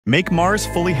Make Mars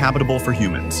fully habitable for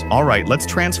humans. Alright, let's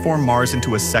transform Mars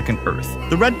into a second Earth.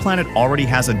 The red planet already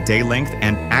has a day length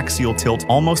and axial tilt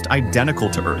almost identical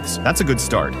to Earth's. That's a good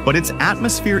start. But its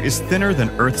atmosphere is thinner than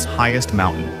Earth's highest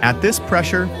mountain. At this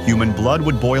pressure, human blood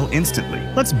would boil instantly.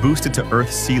 Let's boost it to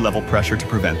Earth's sea level pressure to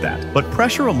prevent that. But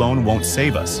pressure alone won't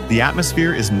save us. The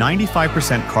atmosphere is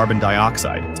 95% carbon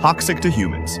dioxide, toxic to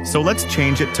humans. So let's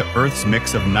change it to Earth's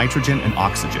mix of nitrogen and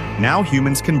oxygen. Now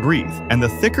humans can breathe, and the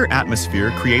thicker atmosphere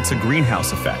creates a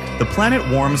greenhouse effect. The planet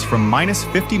warms from minus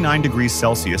 59 degrees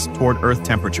Celsius toward Earth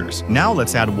temperatures. Now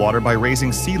let's add water by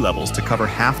raising sea levels to cover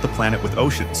half the planet with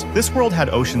oceans. This world had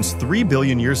oceans 3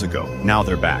 billion years ago. Now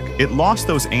they're back. It lost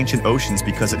those ancient oceans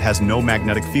because it has no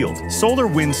magnetic field. Solar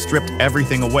winds stripped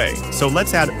everything away. So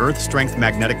let's add Earth-strength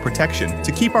magnetic protection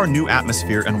to keep our new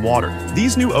atmosphere and water.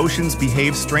 These new oceans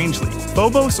behave strangely.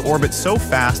 Phobos orbits so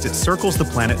fast it circles the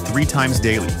planet 3 times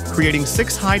daily, creating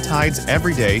 6 high tides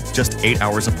every day, just 8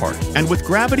 hours apart. And with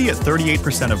gravity at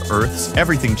 38% of Earth's,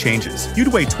 everything changes.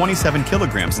 You'd weigh 27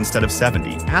 kilograms instead of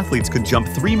 70. Athletes could jump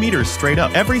 3 meters straight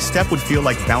up. Every step would feel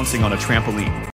like bouncing on a trampoline.